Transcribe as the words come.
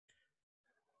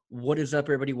What is up,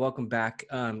 everybody? Welcome back.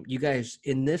 You guys,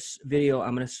 in this video,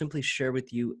 I'm going to simply share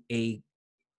with you a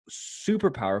super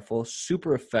powerful,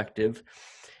 super effective,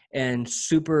 and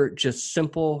super just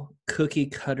simple cookie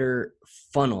cutter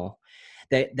funnel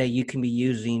that you can be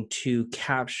using to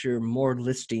capture more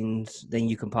listings than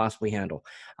you can possibly handle.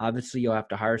 Obviously, you'll have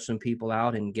to hire some people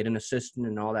out and get an assistant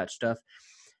and all that stuff,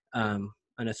 an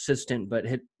assistant, but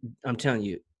I'm telling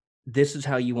you, this is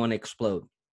how you want to explode.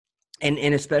 And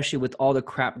especially with all the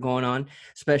crap going on,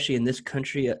 especially in this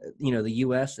country, the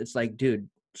US, it's like, dude,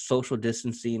 social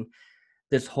distancing,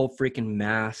 this whole freaking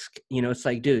mask, it's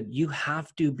like, dude, you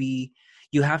have to be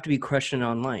crushing it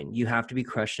online. You have to be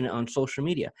crushing it on social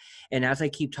media. And as I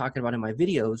keep talking about in my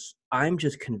videos, I'm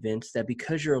just convinced that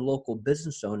because you're a local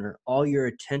business owner, all your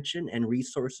attention and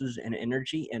resources and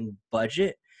energy and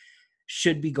budget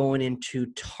should be going into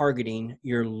targeting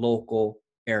your local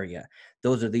area.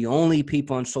 Those are the only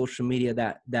people on social media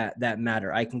that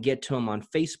matter. I can get to them on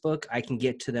Facebook. I can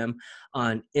get to them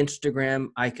on Instagram.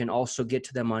 I can also get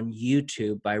to them on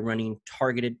YouTube by running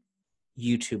targeted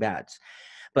YouTube ads.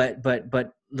 But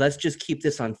let's just keep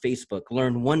this on Facebook.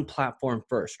 Learn one platform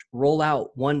first. Roll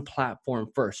out one platform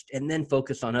first, and then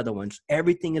focus on other ones.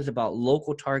 Everything is about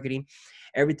local targeting.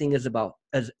 Everything is about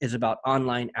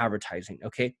online advertising.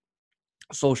 Okay.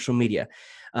 Social media.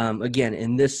 Again,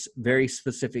 in this very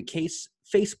specific case,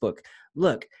 Facebook.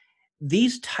 Look,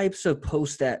 these types of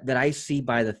posts that I see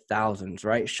by the thousands,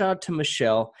 right? Shout out to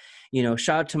Michelle. Shout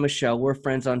out to Michelle. We're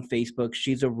friends on Facebook.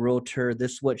 She's a realtor.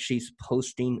 This is what she's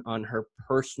posting on her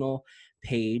personal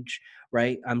page,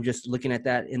 right? I'm just looking at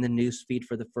that in the news feed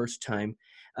for the first time.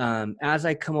 As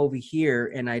I come over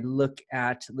here and I look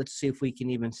at, let's see if we can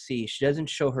even see. She doesn't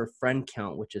show her friend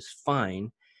count, which is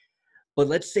fine. But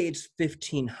let's say it's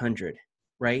 1,500,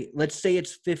 right? Let's say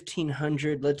it's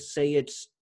 1,500. Let's say it's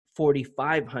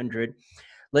 4,500.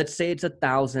 Let's say it's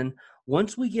 1,000.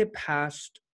 Once we get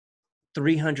past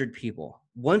 300 people,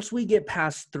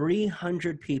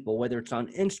 whether it's on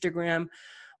Instagram,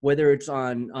 whether it's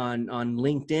on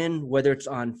LinkedIn, whether it's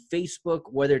on Facebook,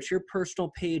 whether it's your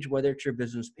personal page, whether it's your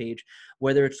business page,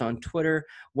 whether it's on Twitter,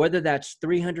 whether that's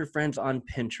 300 friends on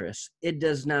Pinterest, it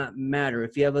does not matter.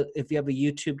 If you have a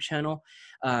YouTube channel,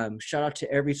 shout out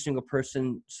to every single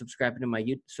person subscribing to my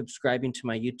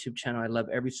YouTube channel. I love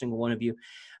every single one of you.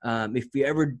 If you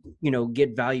ever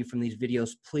get value from these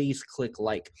videos, please click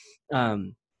like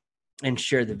and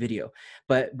share the video.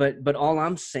 But all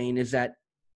I'm saying is that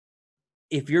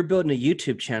if you're building a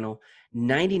YouTube channel,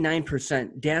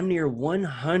 99%, damn near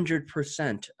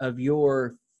 100% of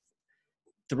your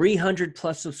 300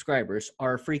 plus subscribers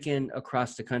are freaking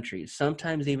across the country,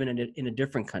 sometimes even in a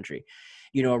different country,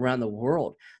 around the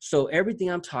world. So everything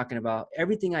I'm talking about,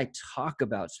 everything I talk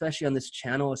about, especially on this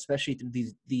channel, especially through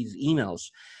these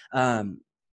emails,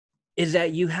 is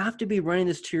that you have to be running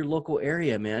this to your local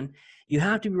area, man. You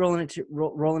have to be running it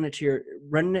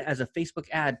as a Facebook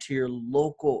ad to your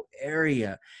local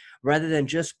area, rather than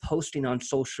just posting on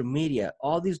social media.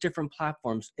 All these different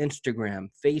platforms: Instagram,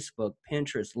 Facebook,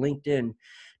 Pinterest, LinkedIn,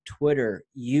 Twitter,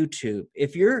 YouTube.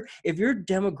 If your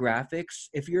demographics,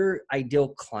 if your ideal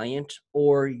client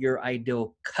or your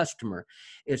ideal customer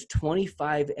is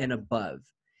 25 and above,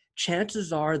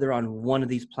 chances are they're on one of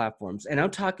these platforms. And I'm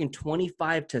talking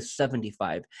 25 to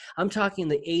 75. I'm talking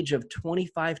the age of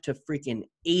 25 to freaking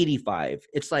 85.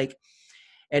 It's like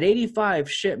at 85,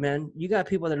 shit, man, you got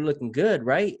people that are looking good,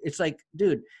 right? It's like,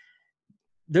 dude,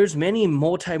 there's many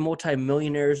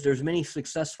multi-millionaires. There's many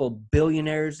successful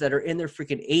billionaires that are in their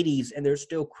freaking 80s and they're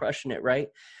still crushing it, right?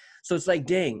 So it's like,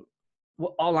 dang,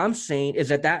 well, all I'm saying is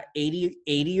that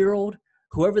 80-year-old,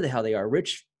 whoever the hell they are,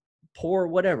 rich, poor,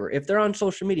 whatever, if they're on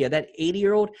social media, that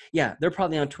 80-year-old, yeah, they're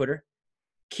probably on Twitter,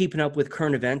 keeping up with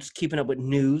current events, keeping up with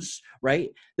news, right?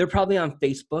 They're probably on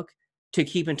Facebook to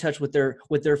keep in touch with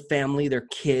their family, their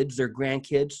kids, their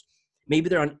grandkids. Maybe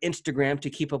they're on Instagram to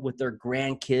keep up with their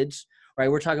grandkids,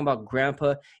 right? We're talking about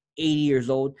grandpa, 80 years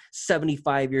old,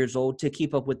 75 years old, to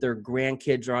keep up with their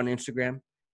grandkids are on Instagram,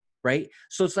 right?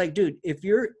 So it's like, dude, if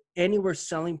you're anywhere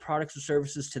selling products or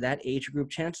services to that age group,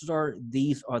 chances are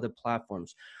these are the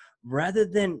platforms. Rather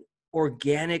than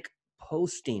organic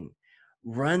posting,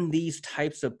 run these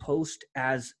types of posts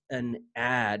as an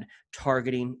ad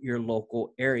targeting your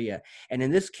local area. And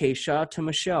in this case, shout out to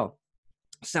Michelle.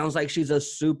 Sounds like she's a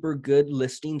super good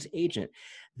listings agent.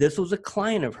 This was a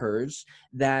client of hers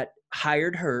that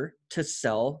hired her to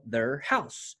sell their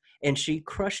house, and she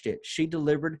crushed it. She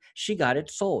delivered, she got it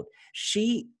sold.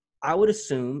 She, I would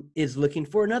assume, is looking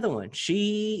for another one.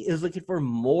 She is looking for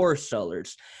more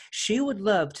sellers. She would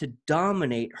love to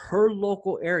dominate her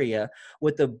local area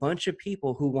with a bunch of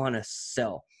people who want to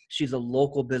sell. She's a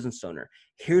local business owner.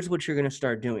 Here's what you're going to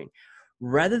start doing.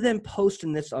 Rather than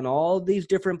posting this on all these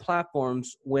different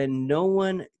platforms when no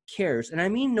one cares, and I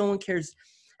mean no one cares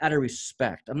out of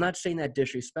respect. I'm not saying that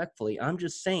disrespectfully. I'm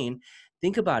just saying,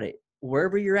 think about it.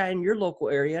 Wherever you're at in your local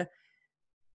area,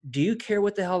 do you care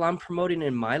what the hell I'm promoting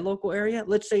in my local area?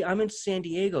 Let's say I'm in San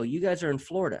Diego. You guys are in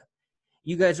Florida.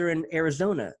 You guys are in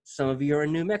Arizona. Some of you are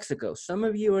in New Mexico. Some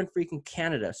of you are in freaking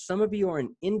Canada. Some of you are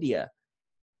in India.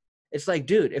 It's like,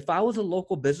 dude, if I was a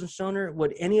local business owner,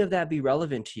 would any of that be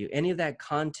relevant to you? Any of that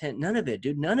content? None of it,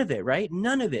 dude. None of it, right?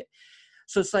 None of it.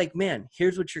 So it's like, man,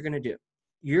 here's what you're going to do.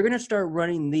 You're going to start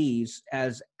running these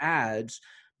as ads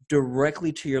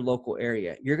directly to your local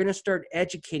area. You're going to start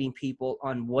educating people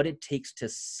on what it takes to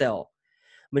sell.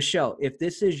 Michelle, if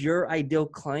this is your ideal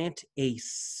client, a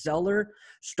seller,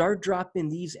 start dropping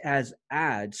these as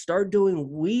ads. Start doing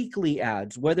weekly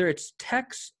ads, whether it's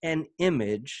text and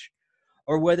image,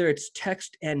 or whether it's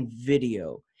text and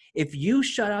video. If you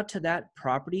shout out to that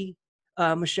property,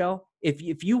 Michelle,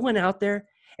 if you went out there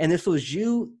and this was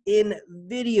you in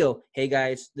video, hey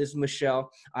guys, this is Michelle.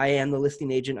 I am the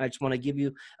listing agent. I just want to give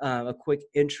you a quick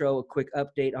intro, a quick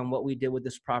update on what we did with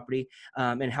this property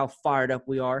and how fired up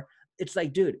we are. It's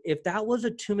like, dude, if that was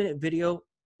a 2-minute video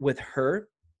with her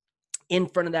in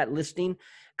front of that listing,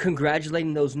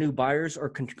 congratulating those new buyers or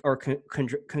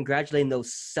congratulating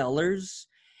those sellers,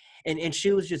 and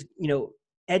she was just,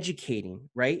 educating,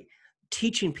 right?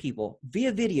 Teaching people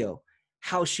via video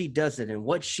how she does it and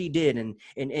what she did.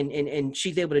 And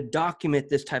she's able to document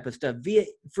this type of stuff via,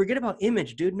 forget about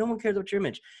image, dude. No one cares about your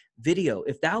image. Video.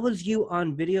 If that was you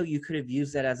on video, you could have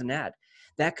used that as an ad.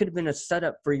 That could have been a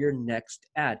setup for your next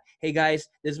ad. Hey guys,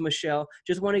 this is Michelle.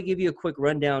 Just want to give you a quick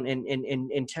rundown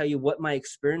and tell you what my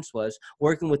experience was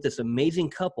working with this amazing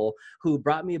couple who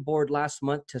brought me aboard last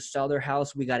month to sell their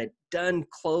house. We got it done,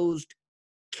 closed,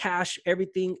 cash,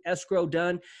 everything, escrow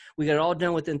done. We got it all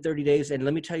done within 30 days. And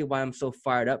let me tell you why I'm so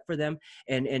fired up for them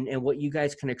and what you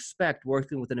guys can expect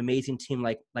working with an amazing team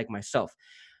like myself.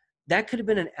 That could have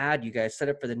been an ad you guys set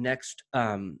up for the next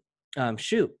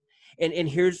shoot. And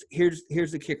here's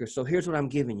the kicker. So here's what I'm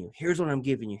giving you. Here's what I'm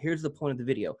giving you. Here's the point of the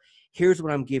video. Here's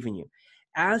what I'm giving you.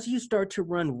 As you start to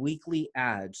run weekly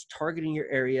ads, targeting your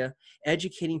area,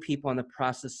 educating people on the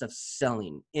process of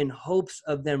selling in hopes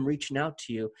of them reaching out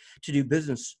to you to do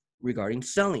business regarding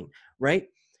selling, right?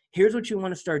 Here's what you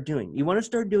want to start doing. You want to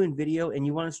start doing video and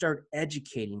you want to start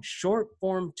educating. Short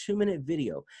form 2-minute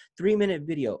video, 3-minute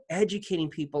video, educating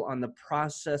people on the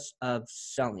process of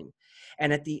selling.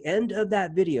 And at the end of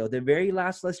that video, the very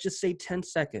last, let's just say 10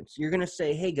 seconds, you're going to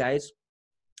say, hey guys,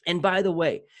 and by the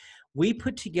way, we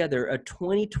put together a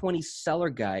 2020 seller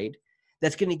guide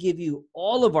that's going to give you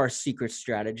all of our secret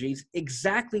strategies,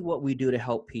 exactly what we do to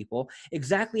help people,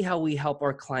 exactly how we help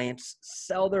our clients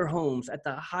sell their homes at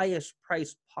the highest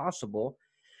price possible.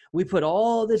 We put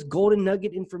all this golden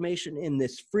nugget information in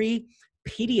this free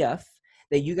PDF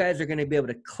that you guys are going to be able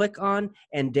to click on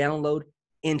and download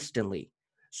instantly.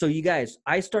 So you guys,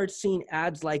 I start seeing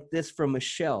ads like this from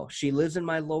Michelle. She lives in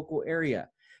my local area.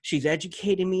 She's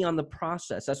educating me on the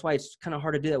process. That's why it's kind of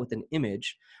hard to do that with an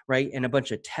image, right? And a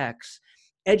bunch of text.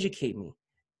 Educate me.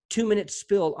 2-minute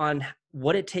spill on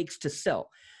what it takes to sell.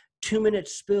 2-minute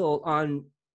spill on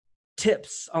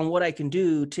tips on what I can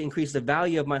do to increase the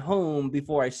value of my home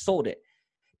before I sold it.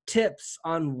 Tips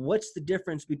on what's the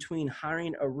difference between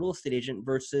hiring a real estate agent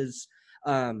versus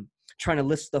trying to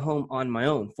list the home on my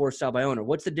own, for sale by owner.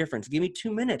 What's the difference? Give me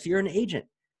 2 minutes. You're an agent.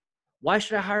 Why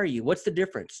should I hire you? What's the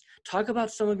difference? Talk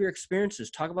about some of your experiences.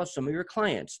 Talk about some of your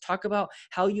clients. Talk about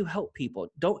how you help people.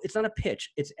 It's not a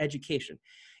pitch, it's education.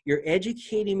 You're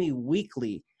educating me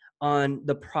weekly on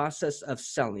the process of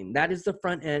selling. That is the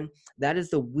front end. That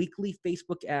is the weekly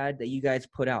Facebook ad that you guys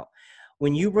put out.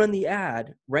 When you run the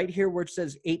ad, right here where it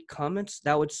says 8 comments,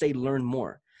 that would say learn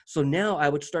more. So now I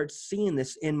would start seeing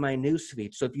this in my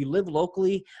newsfeed. So if you live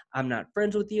locally, I'm not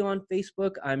friends with you on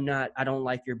Facebook. I don't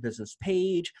like your business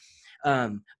page.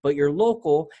 But you're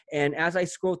local. And as I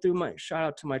scroll through shout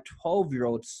out to my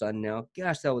 12-year-old son now.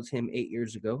 Gosh, that was him 8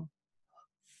 years ago.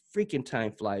 Freaking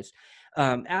time flies.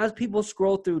 As people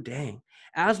scroll through,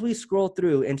 as we scroll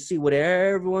through and see what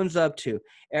everyone's up to,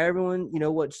 everyone,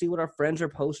 see what our friends are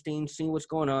posting, see what's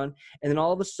going on. And then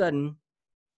all of a sudden,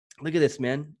 look at this,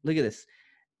 man. Look at this.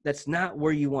 That's not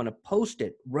where you want to post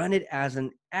it. Run it as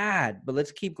an ad. But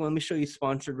let's keep going. Let me show you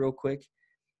sponsored real quick.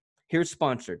 Here's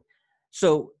sponsored.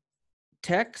 So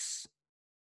text,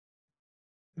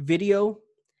 video.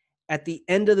 At the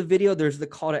end of the video, there's the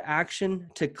call to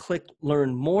action to click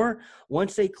learn more.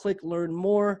 Once they click learn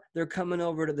more, they're coming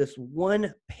over to this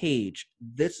one page.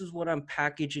 This is what I'm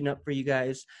packaging up for you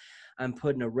guys. I'm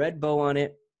putting a red bow on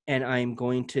it. and I'm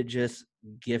going to just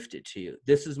gift it to you.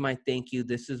 This is my thank you.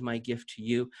 This is my gift to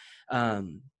you.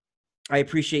 I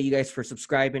appreciate you guys for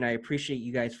subscribing. I appreciate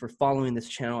you guys for following this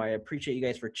channel. I appreciate you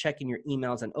guys for checking your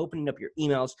emails and opening up your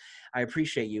emails. I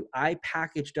appreciate you. I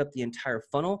packaged up the entire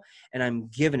funnel and I'm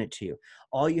giving it to you.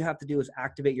 All you have to do is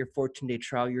activate your 14-day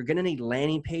trial. You're going to need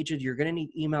landing pages. You're going to need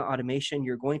email automation.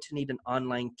 You're going to need an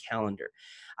online calendar.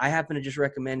 I happen to just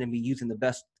recommend and be using the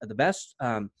best of the best.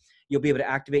 You'll be able to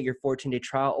activate your 14-day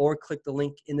trial or click the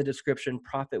link in the description,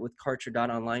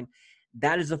 profitwithkarcher.online.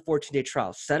 That is a 14-day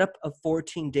trial. Set up a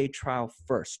 14-day trial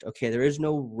first. Okay. There is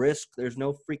no risk. There's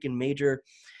no freaking major,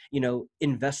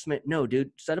 investment. No,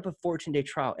 dude, set up a 14-day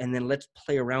trial and then let's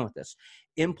play around with this.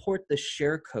 Import the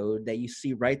share code that you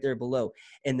see right there below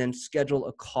and then schedule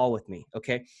a call with me.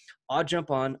 Okay. I'll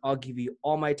jump on. I'll give you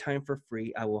all my time for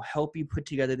free. I will help you put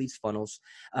together these funnels.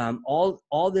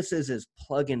 All this is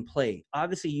plug and play.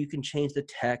 Obviously, you can change the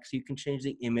text. You can change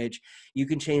the image. You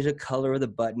can change the color of the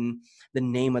button, the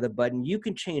name of the button. You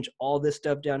can change all this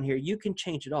stuff down here. You can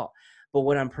change it all. But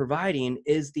what I'm providing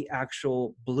is the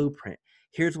actual blueprint.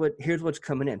 Here's what's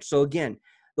coming in. So again,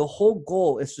 the whole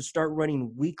goal is to start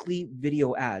running weekly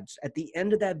video ads. At the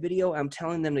end of that video, I'm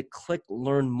telling them to click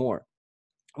learn more.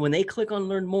 When they click on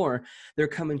learn more, they're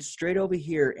coming straight over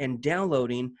here and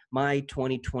downloading my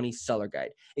 2020 seller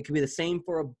guide. It could be the same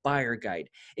for a buyer guide.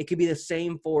 It could be the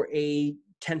same for a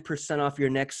 10% off your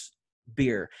next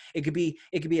beer. It could be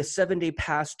a 7-day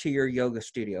pass to your yoga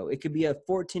studio. It could be a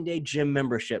 14-day gym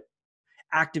membership.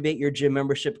 Activate your gym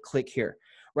membership, click here,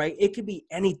 right? It could be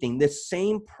anything. The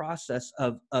same process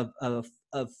of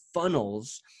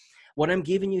funnels. What I'm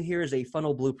giving you here is a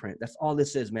funnel blueprint. That's all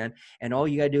this is, man. And all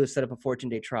you got to do is set up a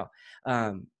 14-day trial.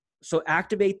 So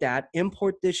activate that,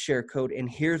 import this share code, and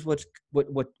here's what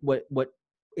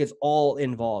is all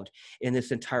involved in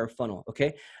this entire funnel.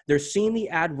 Okay. They're seeing the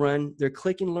ad run. They're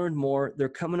clicking learn more. They're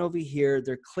coming over here.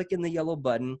 They're clicking the yellow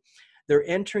button. They're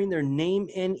entering their name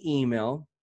and email.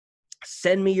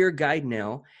 Send me your guide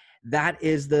now. That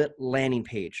is the landing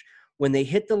page. When they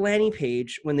hit the landing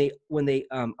page, when they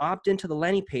opt into the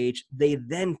landing page, they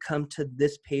then come to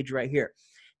this page right here.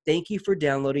 Thank you for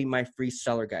downloading my free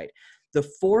seller guide. The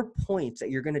 4 points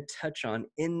that you're going to touch on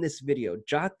in this video,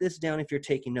 jot this down if you're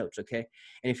taking notes, okay?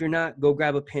 And if you're not, go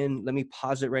grab a pen. Let me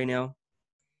pause it right now.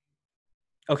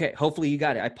 Okay, hopefully you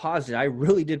got it. I paused it. I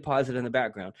really did pause it in the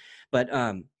background. But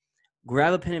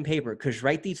grab a pen and paper because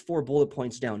write these 4 bullet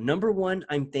points down. Number 1,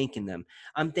 I'm thanking them.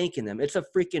 I'm thanking them. It's a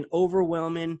freaking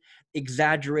overwhelming,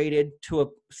 exaggerated to a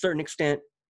certain extent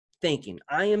thanking.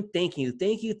 I am thanking you.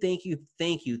 Thank you, thank you,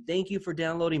 thank you. Thank you for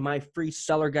downloading my free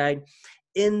seller guide.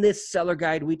 In this seller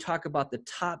guide, we talk about the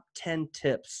top 10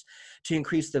 tips to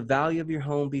increase the value of your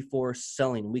home before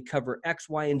selling. We cover X,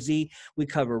 Y, and Z. We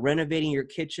cover renovating your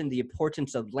kitchen, the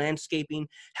importance of landscaping,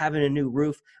 having a new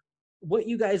roof. What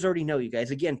you guys already know, you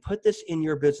guys, again, put this in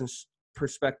your business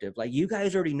perspective. Like you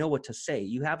guys already know what to say.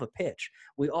 You have a pitch.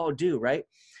 We all do, right?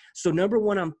 So number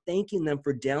 1, I'm thanking them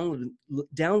for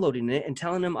downloading it and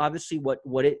telling them obviously what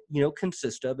it,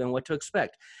 consists of and what to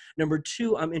expect. Number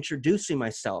 2, I'm introducing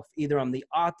myself. Either I'm the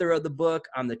author of the book,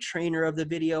 I'm the trainer of the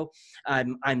video,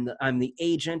 I'm the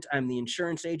agent, I'm the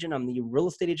insurance agent, I'm the real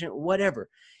estate agent, whatever.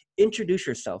 Introduce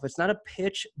yourself. It's not a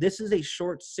pitch. This is a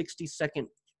short 60-second,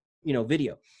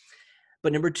 video.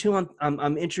 But number 2,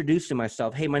 I'm introducing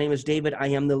myself. Hey, my name is David. I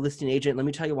am the listing agent. Let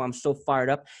me tell you why I'm so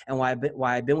fired up and why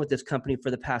I've been with this company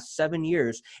for the past 7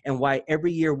 years and why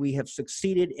every year we have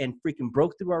succeeded and freaking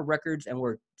broke through our records and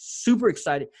we're super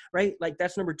excited, right? Like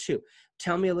that's number 2.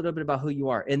 Tell me a little bit about who you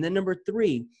are. And then number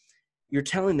 3, you're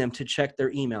telling them to check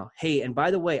their email. Hey, and by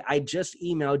the way, I just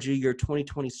emailed you your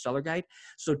 2020 seller guide.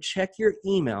 So check your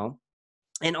email.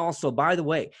 And also, by the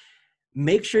way,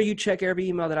 make sure you check every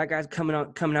email that I got coming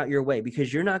out your way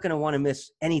because you're not going to want to miss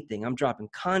anything. I'm dropping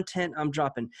content. I'm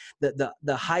dropping the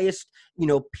highest,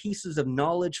 pieces of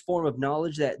knowledge, form of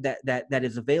knowledge that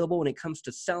is available when it comes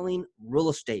to selling real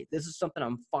estate. This is something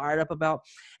I'm fired up about.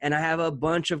 And I have a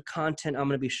bunch of content I'm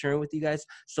going to be sharing with you guys.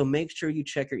 So make sure you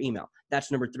check your email. That's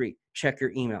number 3, check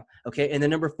your email. Okay. And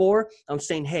then number 4, I'm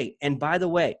saying, hey, and by the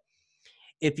way,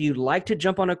 if you'd like to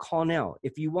jump on a call now,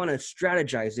 if you want to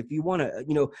strategize, if you want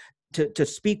to, to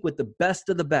speak with the best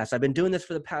of the best. I've been doing this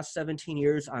for the past 17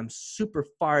 years. I'm super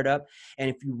fired up. And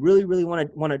if you really, really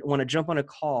want to jump on a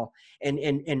call and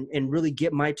really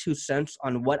get my 2 cents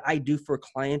on what I do for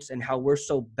clients and how we're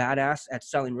so badass at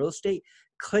selling real estate,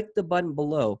 click the button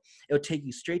below. It'll take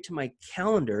you straight to my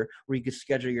calendar where you can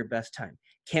schedule your best time.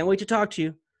 Can't wait to talk to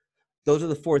you. Those are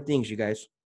the 4 things, you guys.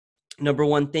 Number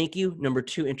one, thank you. Number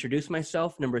two, introduce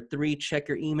myself. Number three, check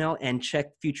your email and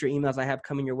check future emails I have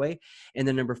coming your way. And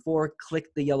then number four, click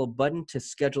the yellow button to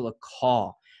schedule a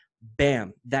call.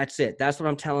 Bam, that's it. That's what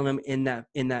I'm telling them in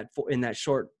that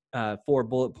short 4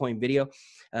 bullet point video,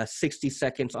 60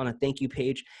 seconds on a thank you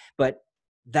page. But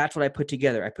that's what I put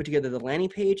together. I put together the landing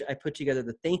page. I put together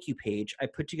the thank you page. I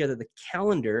put together the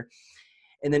calendar.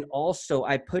 And then also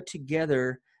I put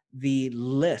together the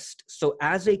list. So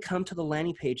as they come to the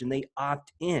landing page and they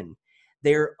opt in,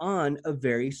 they're on a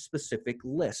very specific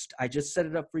list. I just set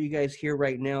it up for you guys here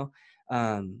right now.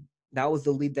 That was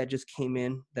the lead that just came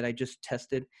in that I just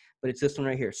tested, but it's this one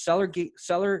right here.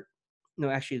 No,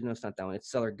 actually, no, it's not that one.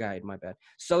 It's seller guide, my bad.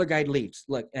 Seller guide leads.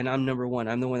 Look, and I'm number one.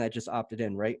 I'm the one that just opted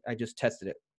in, right? I just tested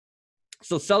it.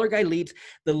 So seller guide leads,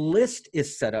 the list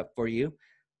is set up for you.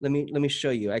 Let me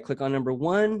show you. I click on number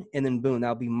one and then boom,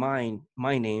 that'll be my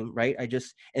name, right?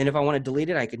 And if I want to delete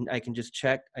it, I can just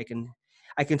check. I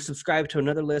can subscribe to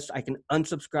another list. I can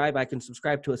unsubscribe. I can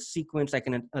subscribe to a sequence. I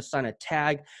can assign a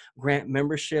tag, grant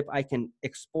membership. I can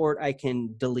export. I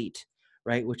can delete,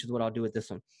 right? Which is what I'll do with this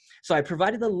one. So I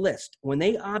provided the list. When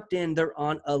they opt in, they're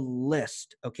on a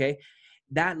list, okay?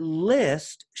 That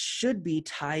list should be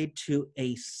tied to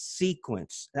a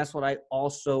sequence. That's what I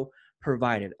also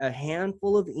provided. A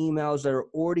handful of emails that are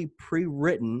already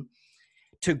pre-written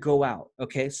to go out,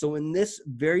 okay? So in this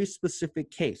very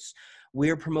specific case, we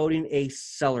are promoting a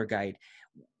seller guide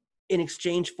in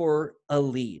exchange for a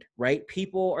lead, right?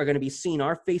 People are going to be seeing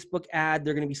our Facebook ad.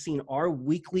 They're going to be seeing our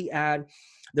weekly ad.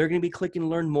 They're going to be clicking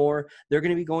learn more. They're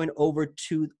going to be going over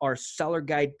to our seller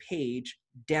guide page,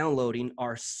 downloading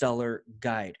our seller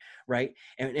guide, right?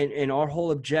 And our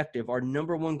whole objective, our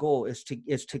number one goal is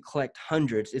to collect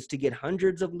hundreds, is to get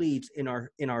hundreds of leads in our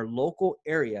local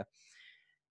area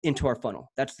into our funnel.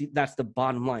 That's the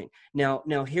bottom line.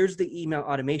 Now here's the email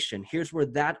automation. Here's where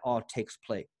that all takes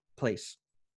place.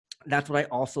 That's what I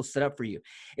also set up for you,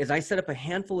 is I set up a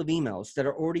handful of emails that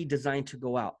are already designed to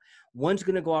go out. One's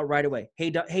going to go out right away. Hey,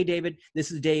 David,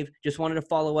 this is Dave. Just wanted to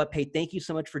follow up. Hey, thank you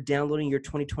so much for downloading your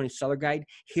 2020 seller guide.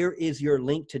 Here is your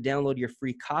link to download your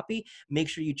free copy. Make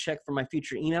sure you check for my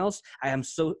future emails. I am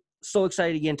so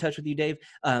excited to get in touch with you, Dave.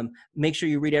 Make sure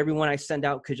you read everyone I send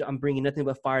out because I'm bringing nothing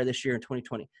but fire this year in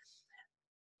 2020.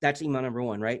 That's email number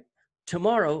one, right?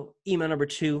 Tomorrow, email number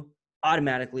two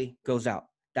automatically goes out.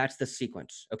 That's the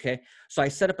sequence, okay? So I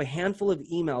set up a handful of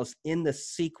emails in the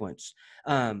sequence,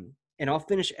 and I'll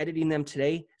finish editing them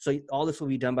today. So all this will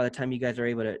be done by the time you guys are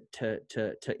able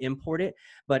to import it.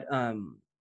 But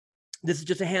this is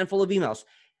just a handful of emails.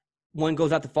 One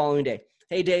goes out the following day.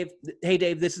 Hey, Dave,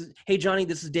 hey, Johnny,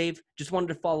 this is Dave. Just wanted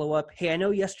to follow up. Hey, I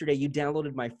know yesterday you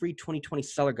downloaded my free 2020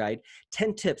 seller guide,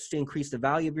 10 tips to increase the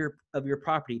value of your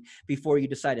property before you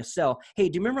decide to sell. Hey,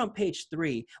 do you remember on page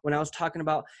 3 when I was talking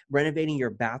about renovating your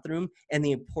bathroom and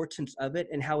the importance of it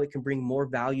and how it can bring more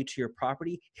value to your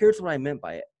property? Here's what I meant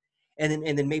by it. And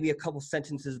then maybe a couple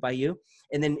sentences by you.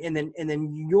 And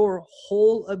then your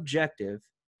whole objective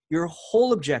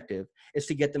is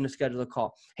to get them to schedule a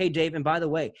call. Hey, Dave, and by the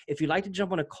way, if you'd like to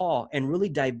jump on a call and really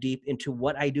dive deep into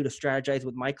what I do to strategize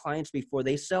with my clients before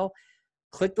they sell,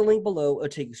 click the link below. It'll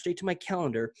take you straight to my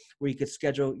calendar where you could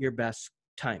schedule your best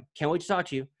time. Can't wait to talk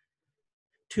to you.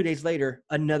 2 days later,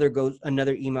 another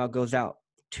email goes out.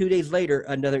 2 days later,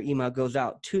 another email goes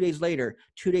out. 2 days later.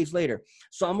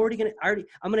 So I'm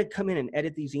gonna come in and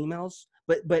edit these emails,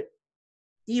 but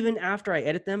even after I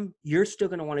edit them, you're still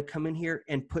going to want to come in here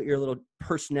and put your little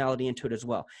personality into it as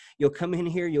well. You'll come in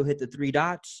here, you'll hit the 3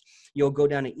 dots, you'll go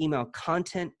down to email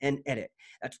content and edit.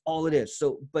 That's all it is.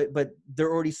 So, but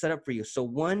they're already set up for you. So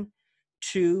 1,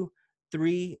 2,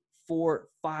 3, 4,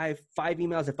 5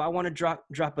 emails. If I want to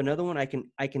drop another one, I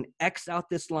can X out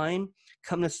this line,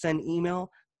 come to send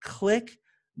email, click,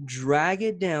 drag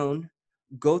it down,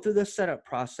 go through the setup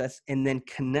process, and then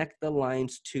connect the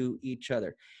lines to each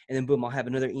other. And then boom, I'll have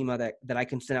another email that I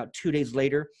can send out 2 days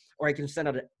later, or I can send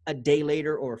out a day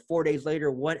later or 4 days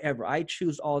later, whatever. I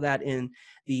choose all that in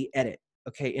the edit,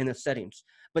 okay, in the settings.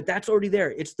 But that's already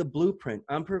there. It's the blueprint.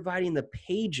 I'm providing the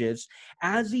pages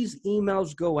as these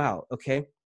emails go out, okay?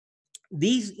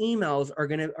 These emails are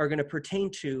gonna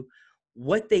pertain to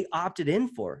what they opted in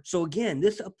for. So again,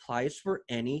 this applies for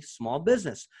any small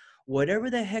business. Whatever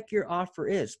the heck your offer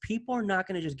is, people are not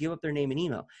going to just give up their name and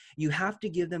email. You have to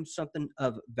give them something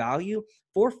of value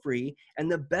for free. And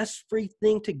the best free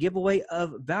thing to give away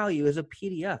of value is a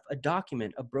PDF, a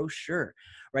document, a brochure,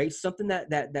 right? Something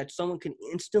that someone can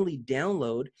instantly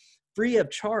download free of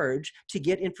charge to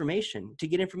get information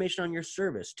on your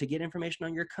service, to get information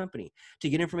on your company, to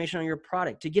get information on your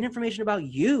product, to get information about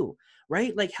you,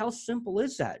 right? Like how simple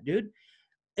is that, dude?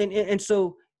 And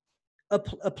so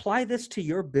apply this to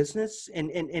your business.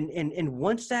 And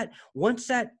once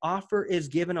that offer is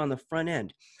given on the front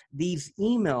end, these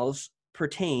emails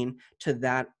pertain to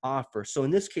that offer. So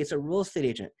in this case, a real estate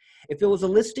agent, if it was a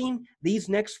listing, these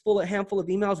next handful of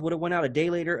emails would have went out a day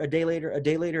later, a day later, a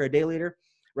day later, a day later,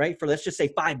 right? For let's just say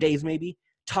 5 days, maybe,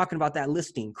 talking about that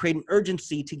listing, creating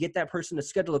urgency to get that person to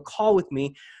schedule a call with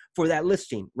me for that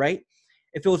listing, right?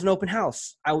 If it was an open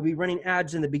house, I will be running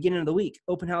ads in the beginning of the week.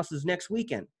 Open house is next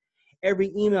weekend.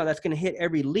 Every email that's going to hit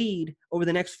every lead over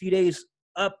the next few days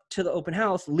up to the open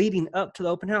house, leading up to the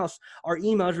open house, are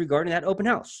emails regarding that open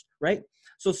house, right?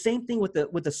 So same thing with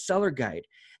the seller guide.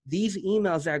 These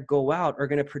emails that go out are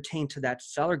going to pertain to that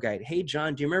seller guide. Hey,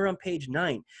 John, do you remember on page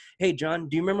 9? Hey, John,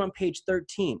 do you remember on page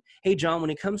 13? Hey, John, when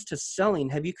it comes to selling,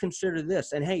 have you considered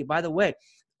this? And hey, by the way,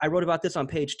 I wrote about this on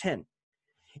page 10.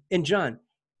 And John,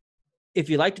 if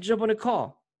you'd like to jump on a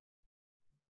call,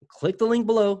 click the link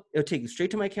below. It'll take you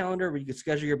straight to my calendar where you can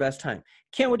schedule your best time.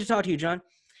 Can't wait to talk to you, John.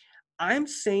 I'm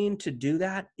saying to do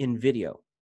that in video.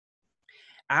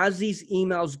 As these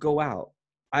emails go out,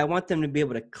 I want them to be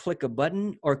able to click a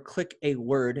button or click a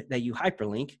word that you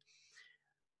hyperlink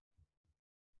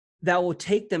that will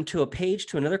take them to a page,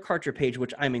 to another Kartra page,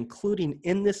 which I'm including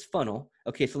in this funnel.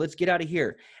 Okay, so let's get out of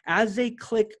here. As they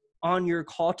click on your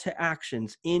call to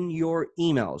actions in your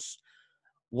emails,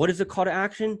 what is a call to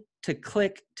action? To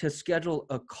click to schedule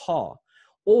a call,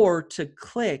 or to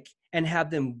click and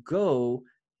have them go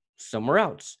somewhere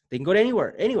else. They can go to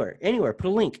anywhere, put a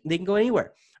link. They can go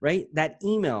anywhere, right? That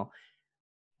email.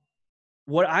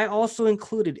 What I also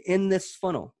included in this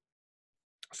funnel.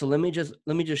 So let me just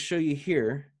show you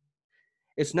here.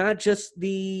 It's not just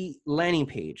the landing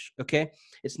page, okay?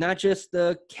 It's not just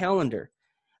the calendar.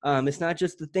 It's not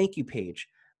just the thank you page,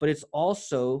 but it's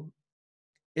also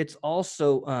let's go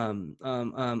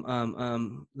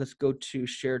to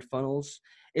shared funnels.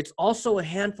 It's also a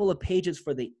handful of pages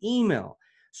for the email.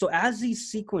 So as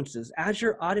these sequences, as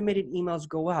your automated emails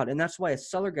go out, and that's why a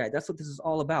seller guide, that's what this is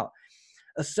all about.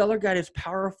 A seller guide is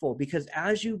powerful because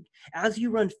as you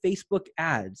run Facebook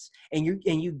ads and you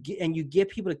get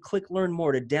people to click learn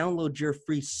more to download your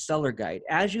free seller guide,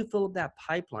 as you fill up that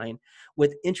pipeline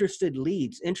with interested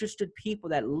leads, interested people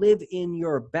that live in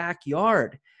your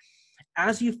backyard,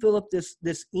 as you fill up this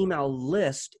email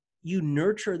list, you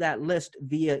nurture that list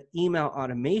via email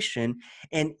automation.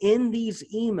 And in these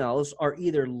emails are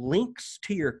either links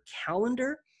to your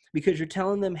calendar, because you're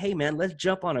telling them, hey man, let's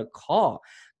jump on a call.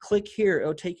 Click here,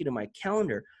 it'll take you to my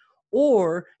calendar.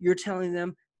 Or you're telling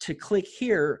them to click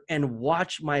here and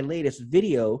watch my latest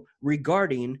video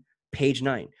regarding page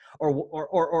 9,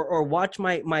 or watch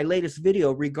my latest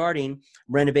video regarding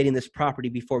renovating this property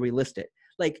before we list it.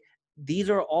 Like, these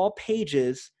are all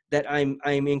pages that I'm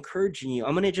encouraging you.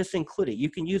 I'm going to just include it. You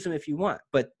can use them if you want,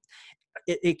 but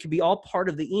it could be all part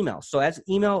of the email. So as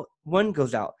email 1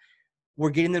 goes out, we're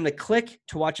getting them to click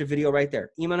to watch a video right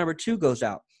there. Email number 2 goes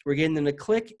out. We're getting them to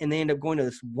click, and they end up going to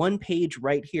this one page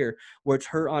right here where it's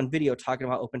her on video talking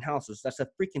about open houses. That's a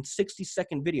freaking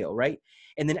 60-second video, right?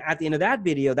 And then at the end of that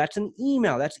video, that's an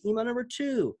email. That's email number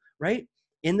 2, right?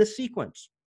 In the sequence.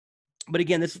 But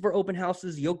again, this is for open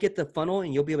houses. You'll get the funnel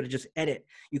and you'll be able to just edit.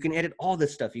 You can edit all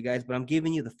this stuff, you guys, but I'm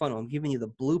giving you the funnel. I'm giving you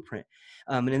the blueprint.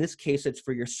 And in this case, it's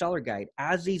for your seller guide.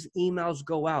 As these emails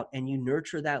go out and you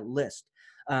nurture that list,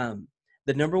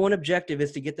 the number one objective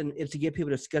is to get people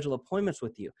to schedule appointments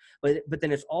with you. But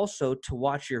then it's also to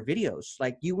watch your videos.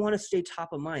 Like, you want to stay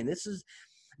top of mind. This is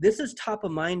top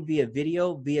of mind via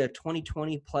video, via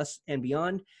 2020 plus and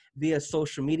beyond, via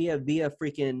social media, via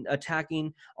freaking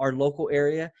attacking our local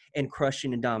area and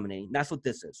crushing and dominating. That's what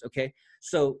this is, okay?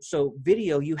 So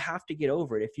video, you have to get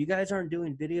over it. If you guys aren't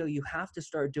doing video, you have to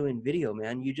start doing video,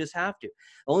 man. You just have to.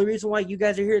 The only reason why you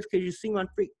guys are here is because you see me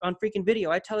on freaking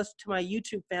video. I tell this to my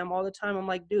YouTube fam all the time. I'm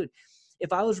like, dude,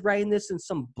 if I was writing this in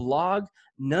some blog,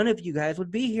 none of you guys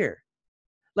would be here.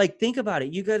 Like, think about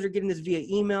it. You guys are getting this via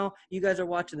email. You guys are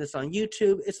watching this on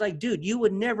YouTube. It's like, dude, you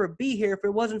would never be here if it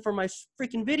wasn't for my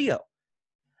freaking video.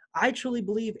 I truly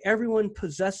believe everyone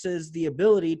possesses the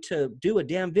ability to do a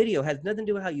damn video. Has nothing to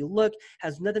do with how you look,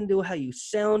 has nothing to do with how you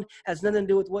sound, has nothing to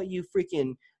do with what you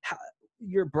freaking,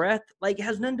 your breath. Like, it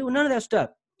has nothing to do with none of that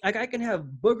stuff. Like, I can have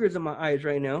boogers in my eyes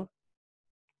right now,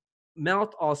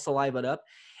 mouth all salivated up,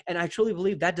 and I truly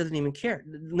believe that doesn't even care.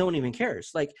 No one even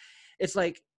cares. Like, it's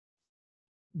like,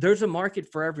 there's a market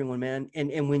for everyone, man.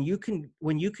 And when you can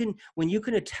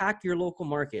attack your local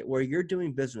market where you're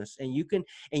doing business and you can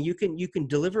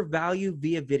deliver value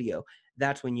via video,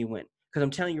 that's when you win. Because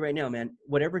I'm telling you right now, man,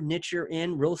 whatever niche you're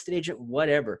in, real estate agent,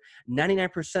 whatever,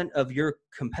 99% of your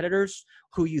competitors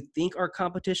who you think are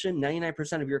competition,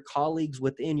 99% of your colleagues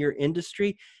within your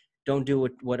industry, don't do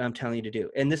what I'm telling you to do.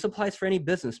 And this applies for any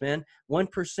business, man.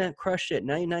 1% crush it,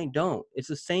 99 don't. It's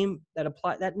the same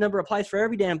that number applies for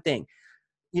every damn thing.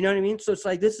 You know what I mean? So it's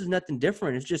like, this is nothing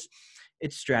different.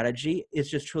 It's strategy.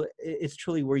 It's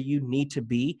truly where you need to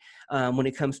be when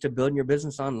it comes to building your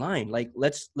business online. Like,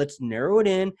 let's narrow it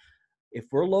in. If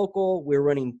we're local, we're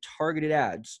running targeted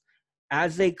ads.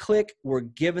 As they click, we're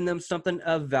giving them something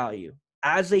of value.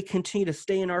 As they continue to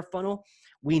stay in our funnel,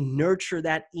 we nurture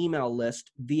that email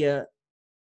list via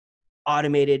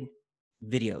automated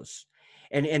videos.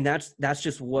 And that's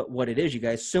just what it is, you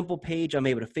guys. Simple page. I'm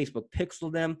able to Facebook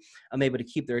pixel them. I'm able to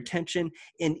keep their attention.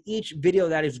 In each video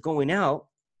that is going out,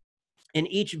 in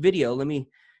each video, let me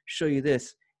show you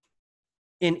this.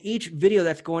 In each video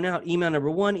that's going out, email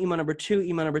number 1, email number 2,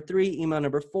 email number 3, email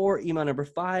number 4, email number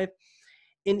 5.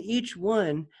 In each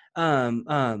one,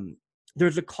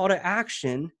 there's a call to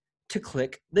action to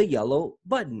click the yellow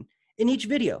button in each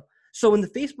video. So in the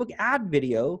Facebook ad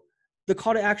video, the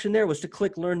call to action there was to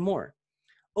click learn more.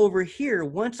 Over here,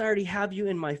 once I already have you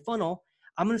in my funnel,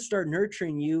 I'm going to start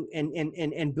nurturing you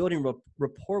and building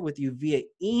rapport with you via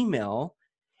email.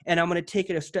 And I'm going to take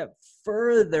it a step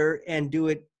further and do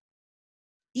it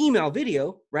email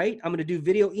video, right? I'm going to do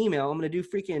video email. I'm going to do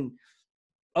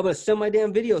I'm going to send my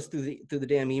damn videos through the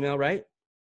damn email, right?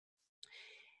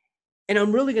 And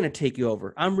I'm really going to take you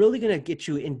over. I'm really going to get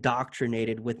you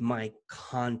indoctrinated with my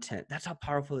content. That's how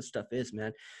powerful this stuff is,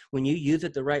 man. When you use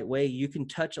it the right way, you can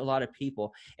touch a lot of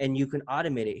people and you can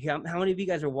automate it. How many of you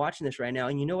guys are watching this right now?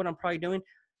 And you know what I'm probably doing?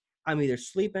 I'm either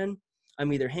sleeping,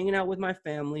 I'm either hanging out with my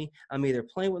family, I'm either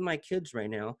playing with my kids right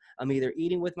now, I'm either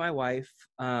eating with my wife,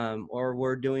 or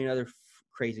we're doing other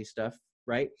crazy stuff,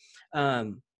 right?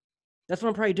 That's what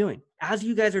I'm probably doing. As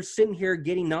you guys are sitting here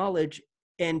getting knowledge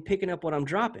and picking up what I'm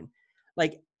dropping.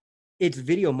 Like, it's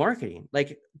video marketing.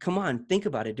 Like, come on, think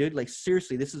about it, dude. Like,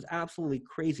 seriously, this is absolutely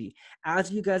crazy. As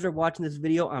you guys are watching this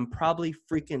video, I'm probably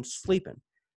freaking sleeping.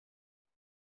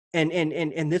 And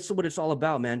this is what it's all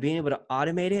about, man. Being able to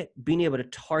automate it, being able to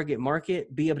target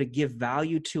market, be able to give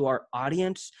value to our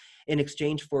audience in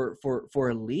exchange for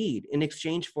a lead, in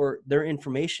exchange for their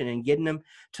information, and getting them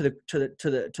to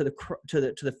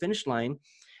the finish line.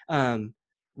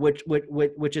 Which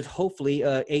is hopefully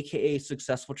AKA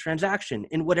successful transaction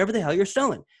in whatever the hell you're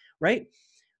selling, right?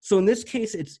 So in this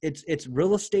case, it's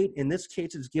real estate. In this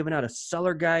case, it's giving out a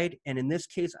seller guide. And in this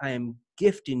case, I am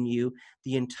gifting you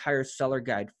the entire seller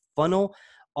guide funnel.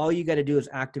 All you got to do is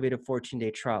activate a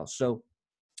 14-day trial. So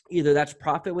either that's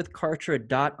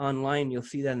profitwithkartra.online. You'll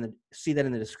see that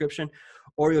in the description,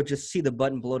 or you'll just see the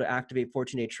button below to activate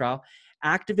 14-day trial.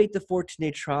 Activate the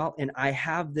 14-day trial, and I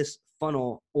have this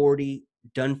funnel already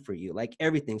done for you, like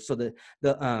everything. So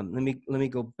let me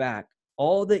go back.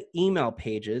 All the email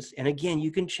pages, and again,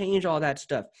 you can change all that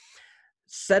stuff.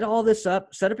 Set all this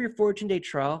up. Set up your 14-day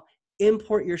trial.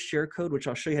 Import your share code, which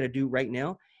I'll show you how to do right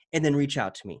now, and then reach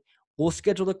out to me. We'll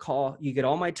schedule a call. You get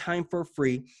all my time for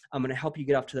free. I'm going to help you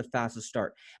get off to the fastest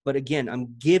start. But again,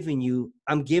 I'm giving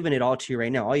it all to you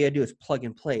right now. All you got to do is plug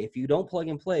and play. If you don't plug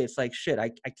and play, it's like, shit,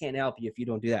 I can't help you if you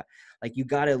don't do that. Like, you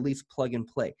got to at least plug and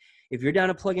play. If you're down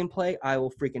to plug and play, I will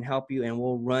freaking help you, and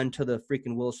we'll run till the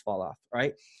freaking wheels fall off. All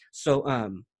right. So,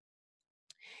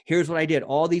 here's what I did.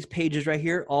 All these pages right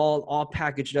here, all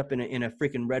packaged up in a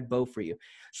freaking red bow for you.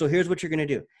 So here's what you're going to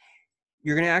do.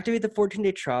 You're going to activate the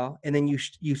 14-day trial, and then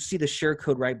you see the share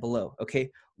code right below, okay?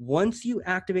 Once you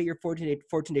activate your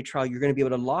 14-day trial, you're going to be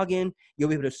able to log in. You'll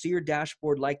be able to see your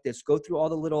dashboard like this. Go through all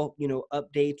the little,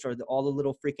 updates or all the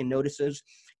little freaking notices.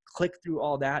 Click through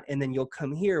all that, and then you'll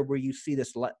come here where you see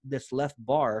this left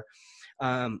bar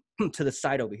to the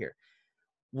side over here.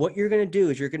 What you're going to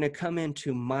do is you're going to come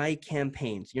into My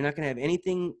Campaigns. You're not going to have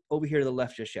anything over here to the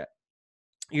left just yet.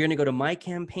 You're going to go to My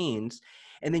Campaigns,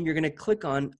 and then you're going to click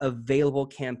on Available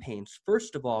Campaigns.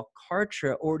 First of all,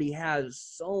 Kartra already has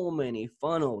so many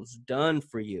funnels done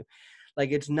for you.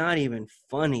 Like, it's not even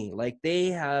funny. Like, they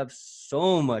have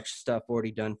so much stuff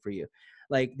already done for you.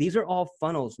 Like, these are all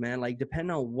funnels, man. Like,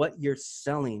 depending on what you're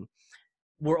selling,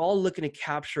 we're all looking to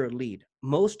capture a lead.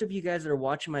 Most of you guys that are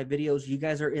watching my videos, you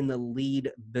guys are in the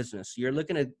lead business. You're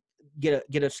looking to get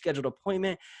a scheduled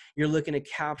appointment. You're looking to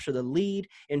capture the lead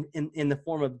in the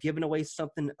form of giving away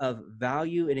something of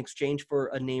value in exchange for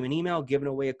a name and email, giving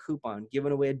away a coupon,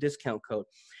 giving away a discount code,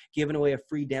 giving away a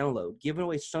free download, giving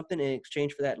away something in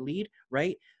exchange for that lead,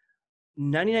 right?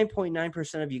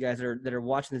 99.9% of you guys that are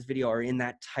watching this video are in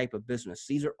that type of business.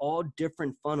 These are all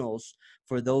different funnels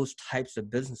for those types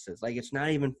of businesses. Like, it's not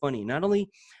even funny. Not only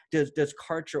does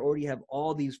Kartra already have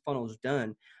all these funnels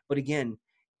done, but again,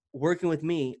 working with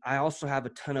me, I also have a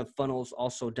ton of funnels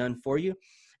also done for you.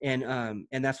 And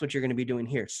that's what you're going to be doing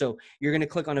here. So you're going to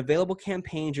click on available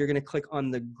campaigns. You're going to click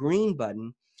on the green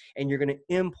button, and you're going to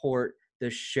import the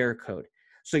share code.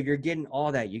 So you're getting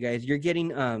all that, you guys. You're getting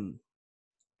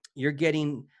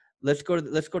let's go to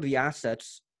the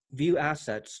assets, view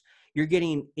assets. You're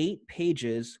getting 8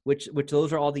 pages, which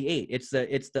those are all the 8. It's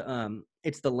the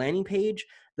landing page,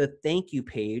 the thank you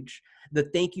page, the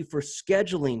thank you for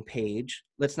scheduling page.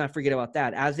 Let's not forget about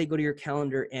that. As they go to your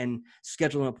calendar and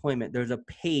schedule an appointment, there's a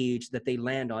page that they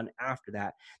land on after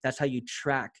that. That's how you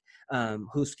track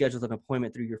who schedules an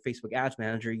appointment through your Facebook Ads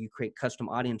Manager. You create custom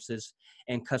audiences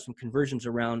and custom conversions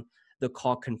around the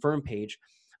call confirm page.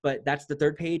 But that's the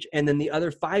 3rd page. And then the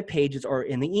other 5 pages are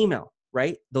in the email,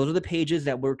 right? Those are the pages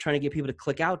that we're trying to get people to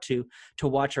click out to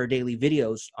watch our daily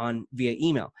videos on via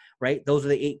email, right? Those are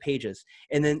the 8 pages.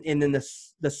 And then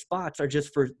the spots are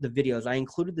just for the videos. I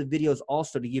included the videos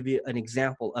also to give you an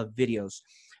example of videos.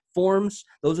 Forms,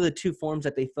 those are the 2 forms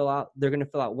that they fill out. They're going to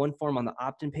fill out one form on the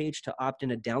opt-in page to opt in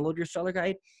to download your seller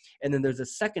guide. And then there's a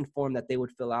second form that they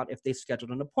would fill out if they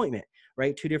scheduled an appointment,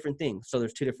 right? 2 different things. So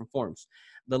there's 2 different forms.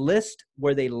 The list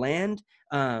where they land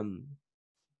after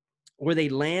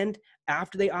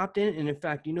they opt in. And in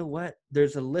fact, you know what?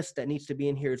 There's a list that needs to be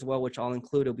in here as well, which I'll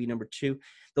include. It'll be number 2.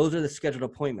 Those are the scheduled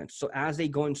appointments. So as they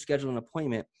go and schedule an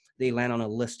appointment, they land on a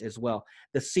list as well.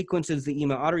 The sequence is the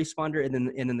email autoresponder and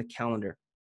then the calendar.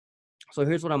 So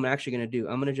here's what I'm actually going to do.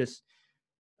 I'm going to just,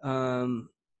 I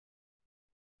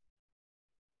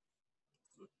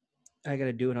got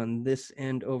to do it on this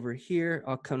end over here.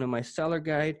 I'll come to my seller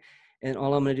guide, and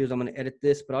all I'm going to do is I'm going to edit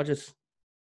this, but I'll just,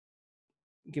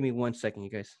 give me 1 second, you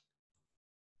guys.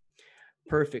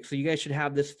 Perfect. So you guys should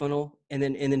have this funnel. And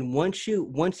then once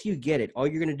you get it, all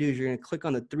you're going to do is you're going to click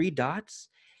on the 3 dots,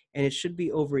 and it should be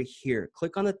over here.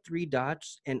 Click on the 3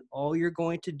 dots, and all you're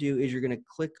going to do is you're going to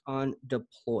click on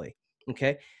deploy.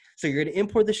 Okay. So you're going to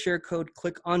import the share code,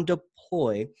 click on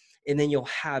deploy, and then you'll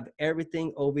have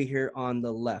everything over here on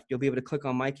the left. You'll be able to click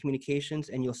on my communications,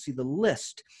 and you'll see the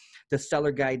list, the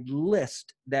seller guide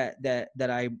list that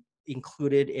I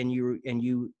included and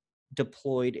you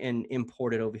deployed and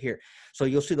imported over here. So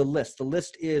you'll see the list. The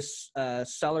list is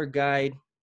seller guide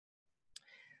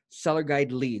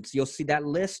leads. You'll see that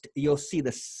list. You'll see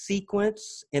the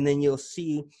sequence, and then you'll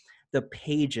see the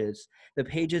pages. The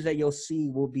pages that you'll see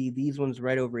will be these ones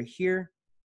right over here.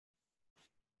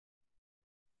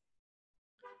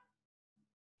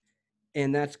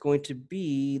 And that's going to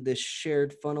be the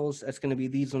shared funnels. That's going to be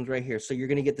these ones right here. So you're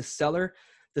going to get the seller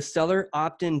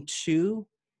opt-in to,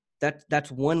 that's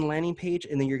one landing page.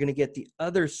 And then you're going to get the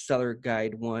other seller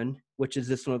guide one, which is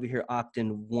this one over here,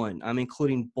 opt-in 1. I'm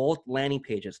including both landing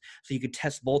pages. So you could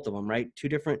test both of them, right? 2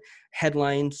 different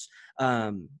headlines.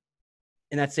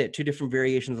 And that's it. 2 different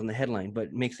variations on the headline, but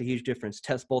it makes a huge difference.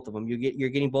 Test both of them. You're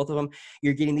getting both of them.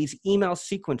 You're getting these email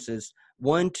sequences,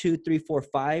 1, 2, 3, 4,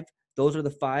 5. Those are the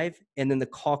 5. And then the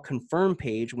call confirm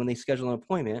page when they schedule an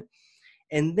appointment.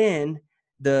 And then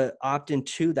the opt-in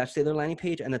 2, that's the other landing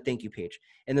page, and the thank you page.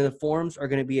 And then the forms are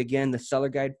going to be, again, the seller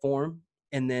guide form,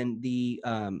 and then the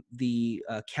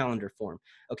calendar form.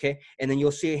 Okay. And then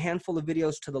you'll see a handful of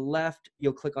videos to the left.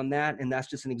 You'll click on that, and that's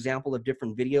just an example of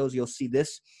different videos. You'll see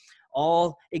this,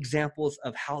 all examples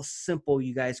of how simple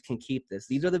you guys can keep this.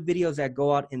 These are the videos that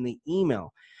go out in the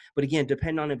email. But again,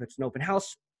 depending on if it's an open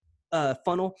house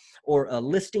funnel or a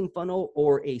listing funnel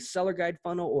or a seller guide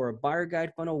funnel or a buyer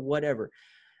guide funnel, whatever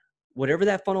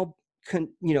that funnel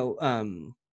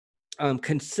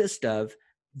consist of,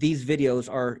 these videos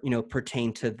are,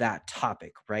 pertain to that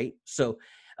topic, right? So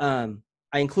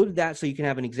I included that so you can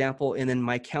have an example. And then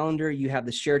my calendar, you have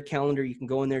the shared calendar. You can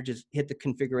go in there, just hit the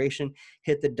configuration,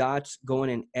 hit the dots, go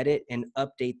in and edit and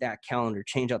update that calendar,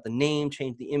 change out the name,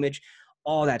 change the image,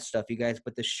 all that stuff, you guys.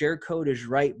 But the share code is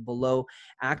right below.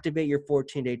 Activate your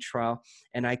 14-day trial,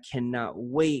 and I cannot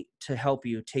wait to help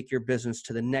you take your business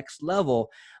to the next level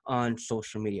on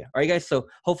social media. All right, guys, so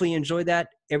hopefully you enjoyed that.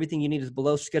 Everything you need is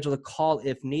below. Schedule a call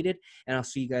if needed, and I'll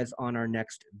see you guys on our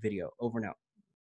next video. Over and out.